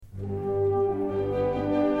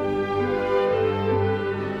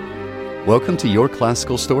Welcome to your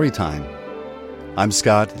classical story time. I'm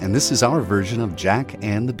Scott, and this is our version of Jack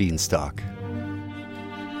and the Beanstalk.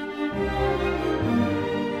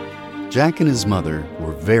 Jack and his mother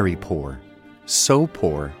were very poor. So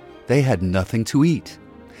poor, they had nothing to eat.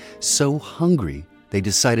 So hungry, they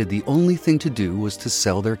decided the only thing to do was to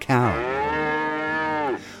sell their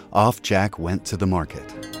cow. Off Jack went to the market.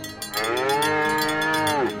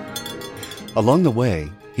 Along the way,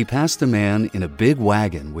 he passed a man in a big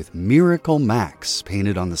wagon with Miracle Max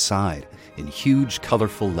painted on the side in huge,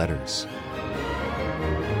 colorful letters.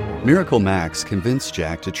 Miracle Max convinced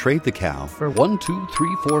Jack to trade the cow for 1, 2,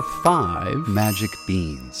 3, 4, 5 magic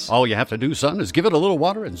beans. All you have to do, son, is give it a little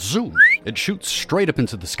water and zoom, it shoots straight up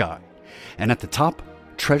into the sky. And at the top,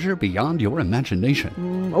 treasure beyond your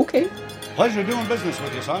imagination. Okay. Pleasure doing business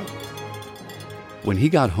with you, son. When he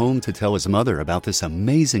got home to tell his mother about this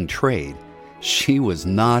amazing trade, she was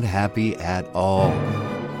not happy at all.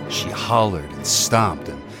 She hollered and stomped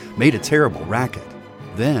and made a terrible racket.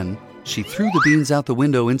 Then she threw the beans out the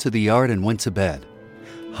window into the yard and went to bed,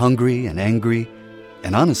 hungry and angry,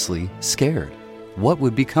 and honestly scared. What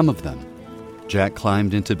would become of them? Jack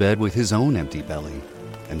climbed into bed with his own empty belly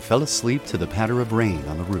and fell asleep to the patter of rain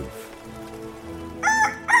on the roof.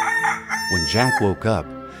 When Jack woke up,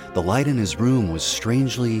 the light in his room was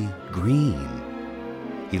strangely green.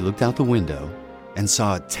 He looked out the window and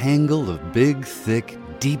saw a tangle of big, thick,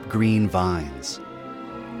 deep green vines.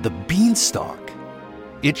 The beanstalk!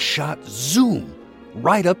 It shot zoom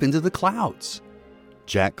right up into the clouds.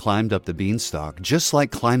 Jack climbed up the beanstalk just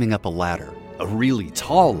like climbing up a ladder, a really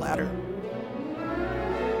tall ladder.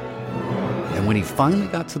 And when he finally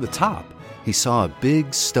got to the top, he saw a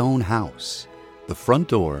big stone house. The front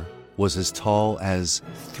door was as tall as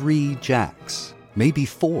 3 jacks, maybe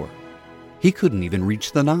 4. He couldn't even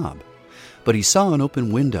reach the knob, but he saw an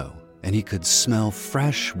open window and he could smell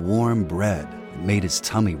fresh, warm bread that made his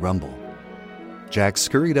tummy rumble. Jack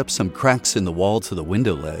scurried up some cracks in the wall to the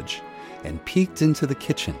window ledge and peeked into the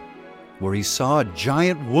kitchen, where he saw a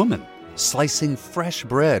giant woman slicing fresh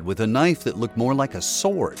bread with a knife that looked more like a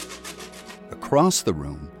sword. Across the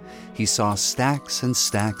room, he saw stacks and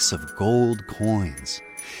stacks of gold coins,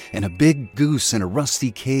 and a big goose in a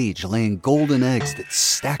rusty cage laying golden eggs that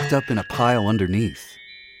stacked up in a pile underneath.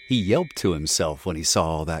 He yelped to himself when he saw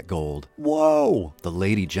all that gold. Whoa! The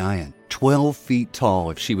lady giant, 12 feet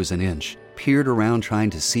tall if she was an inch, peered around trying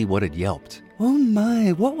to see what had yelped. Oh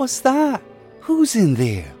my, what was that? Who's in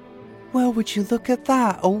there? Well, would you look at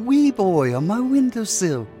that, a wee boy on my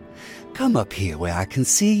windowsill. Come up here where I can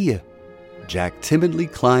see you. Jack timidly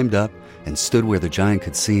climbed up and stood where the giant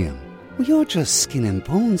could see him. Well, you're just skin and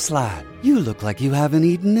bones, lad. You look like you haven't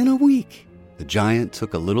eaten in a week. The giant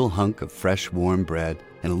took a little hunk of fresh, warm bread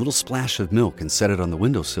and a little splash of milk and set it on the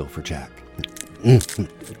windowsill for Jack. Well,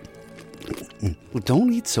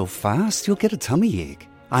 don't eat so fast. You'll get a tummy ache.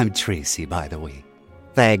 I'm Tracy, by the way.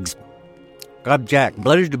 Thanks. I'm Jack.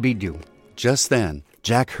 Pleasure to meet you. Just then,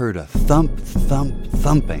 Jack heard a thump, thump,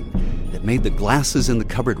 thumping that made the glasses in the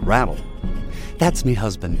cupboard rattle. That's me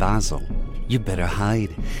husband, Basil. You better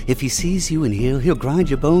hide. If he sees you in here, he'll grind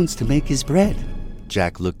your bones to make his bread.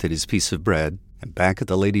 Jack looked at his piece of bread and back at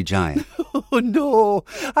the lady giant. Oh, no,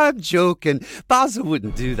 I'm joking. Basil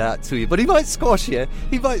wouldn't do that to you, but he might squash you.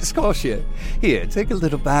 Here, take a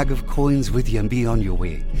little bag of coins with you and be on your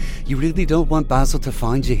way. You really don't want Basil to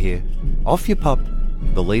find you here. Off you pop.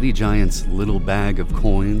 The lady giant's little bag of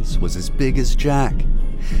coins was as big as Jack.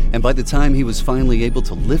 And by the time he was finally able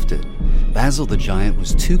to lift it, Basil the giant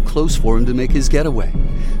was too close for him to make his getaway.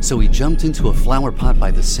 So he jumped into a flower pot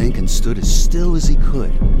by the sink and stood as still as he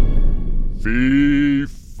could. Fee,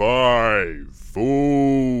 fi,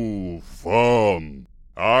 fo, fum.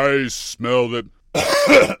 I smell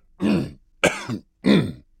that.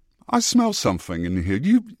 I smell something in here.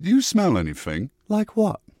 Do you smell anything? Like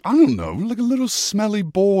what? I don't know, like a little smelly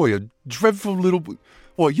boy, a dreadful little...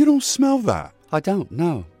 What, you don't smell that? I don't,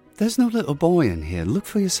 no. There's no little boy in here. Look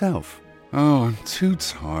for yourself. Oh, I'm too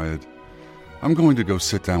tired. I'm going to go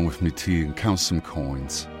sit down with me tea and count some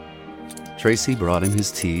coins. Tracy brought him his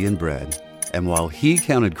tea and bread, and while he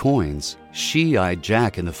counted coins, she eyed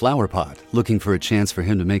Jack in the flower pot, looking for a chance for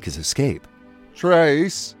him to make his escape.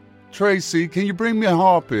 Tracy, can you bring me a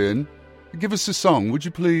harp in? Give us a song, would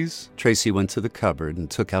you please? Tracy went to the cupboard and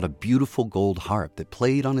took out a beautiful gold harp that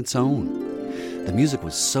played on its own. The music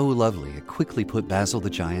was so lovely, it quickly put Basil the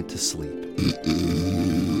giant to sleep.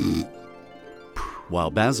 While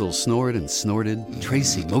Basil snored and snorted,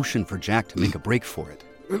 Tracy motioned for Jack to make a break for it.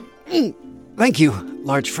 Thank you,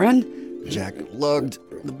 large friend. Jack lugged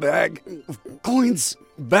the bag of coins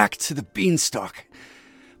back to the beanstalk.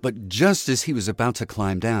 But just as he was about to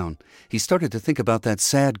climb down, he started to think about that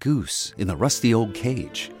sad goose in the rusty old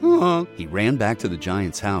cage. He ran back to the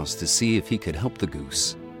giant's house to see if he could help the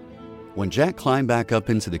goose. When Jack climbed back up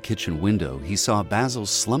into the kitchen window, he saw Basil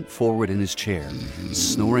slump forward in his chair,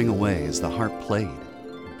 snoring away as the harp played.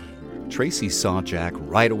 Tracy saw Jack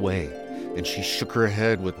right away, and she shook her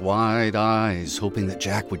head with wide eyes, hoping that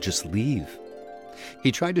Jack would just leave.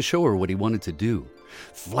 He tried to show her what he wanted to do,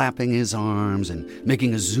 flapping his arms and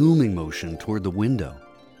making a zooming motion toward the window.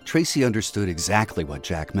 Tracy understood exactly what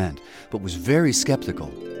Jack meant, but was very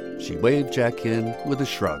skeptical. She waved Jack in with a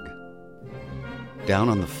shrug. Down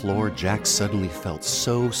on the floor, Jack suddenly felt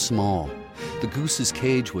so small. The goose's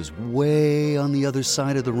cage was way on the other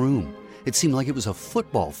side of the room. It seemed like it was a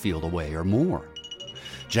football field away or more.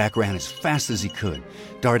 Jack ran as fast as he could,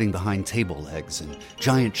 darting behind table legs and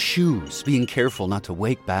giant shoes, being careful not to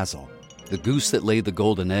wake Basil. The goose that laid the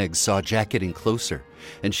golden eggs saw Jack getting closer,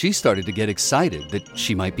 and she started to get excited that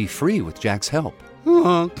she might be free with Jack's help.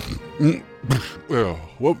 Well,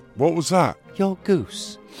 what was that? Your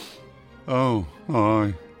goose. Oh,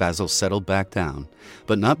 aye. Basil settled back down,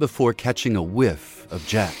 but not before catching a whiff of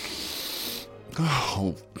Jack.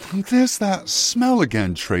 Oh, there's that smell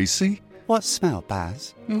again, Tracy. What smell,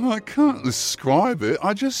 Baz? I can't describe it.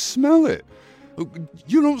 I just smell it.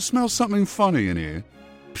 You don't smell something funny in here?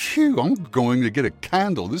 Phew, I'm going to get a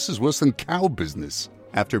candle. This is worse than cow business.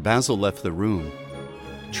 After Basil left the room,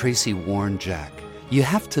 Tracy warned Jack. You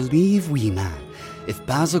have to leave, wee man. If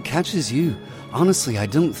Basil catches you, honestly, I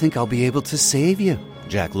don't think I'll be able to save you.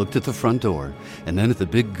 Jack looked at the front door and then at the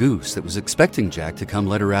big goose that was expecting Jack to come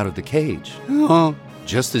let her out of the cage.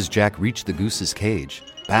 Just as Jack reached the goose's cage,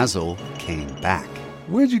 Basil came back.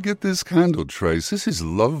 Where'd you get this candle, Trace? This is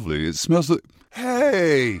lovely. It smells like...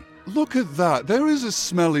 Hey, look at that. There is a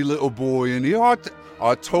smelly little boy in here.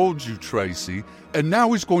 I told you, Tracy. And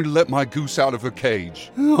now he's going to let my goose out of her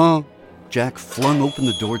cage. Jack flung open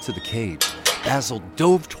the door to the cage. Basil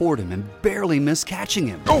dove toward him and barely missed catching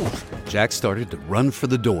him. Jack started to run for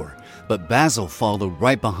the door, but Basil followed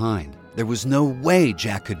right behind. There was no way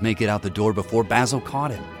Jack could make it out the door before Basil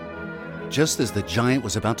caught him. Just as the giant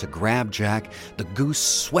was about to grab Jack, the goose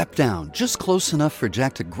swept down, just close enough for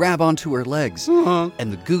Jack to grab onto her legs,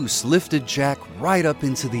 and the goose lifted Jack right up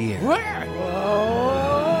into the air.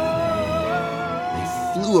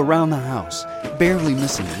 They flew around the house, barely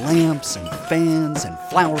missing lamps and fans and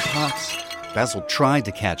flower pots. Basil tried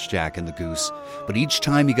to catch Jack and the goose, but each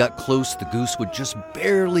time he got close, the goose would just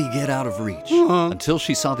barely get out of reach, until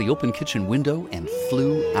she saw the open kitchen window and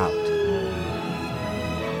flew out.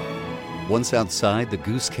 Once outside, the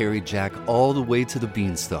goose carried Jack all the way to the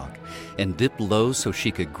beanstalk and dipped low so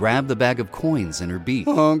she could grab the bag of coins in her beak.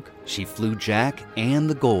 She flew Jack and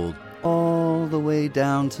the gold all the way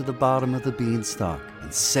down to the bottom of the beanstalk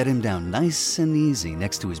and set him down nice and easy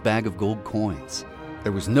next to his bag of gold coins.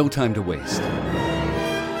 There was no time to waste.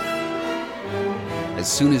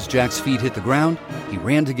 As soon as Jack's feet hit the ground, he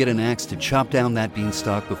ran to get an axe to chop down that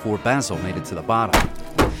beanstalk before Basil made it to the bottom.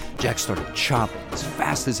 Jack started chopping as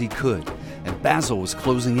fast as he could, and Basil was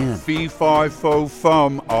closing in. Fee, fi, fo,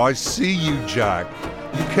 fum. I see you, Jack.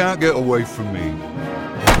 You can't get away from me.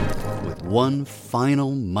 With one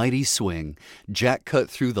final mighty swing, Jack cut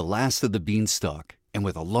through the last of the beanstalk, and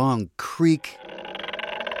with a long creak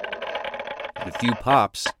and a few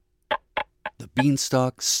pops, the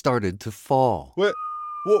beanstalk started to fall. What?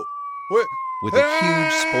 With a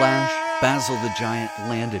huge splash, Basil the giant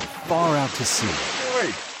landed far out to sea.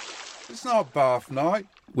 Wait, it's not bath night.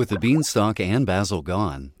 With the beanstalk and Basil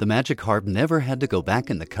gone, the magic harp never had to go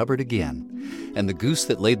back in the cupboard again, and the goose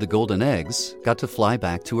that laid the golden eggs got to fly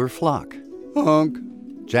back to her flock. Honk.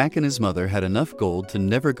 Jack and his mother had enough gold to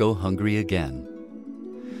never go hungry again.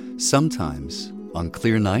 Sometimes, on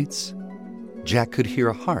clear nights, Jack could hear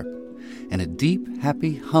a harp and a deep,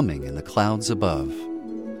 happy humming in the clouds above.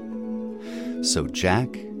 So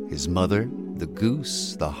Jack, his mother, the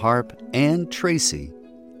goose, the harp, and Tracy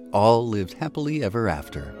all lived happily ever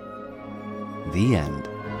after. The end.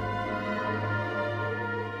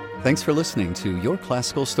 Thanks for listening to Your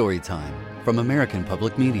Classical Storytime from American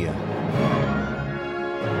Public Media.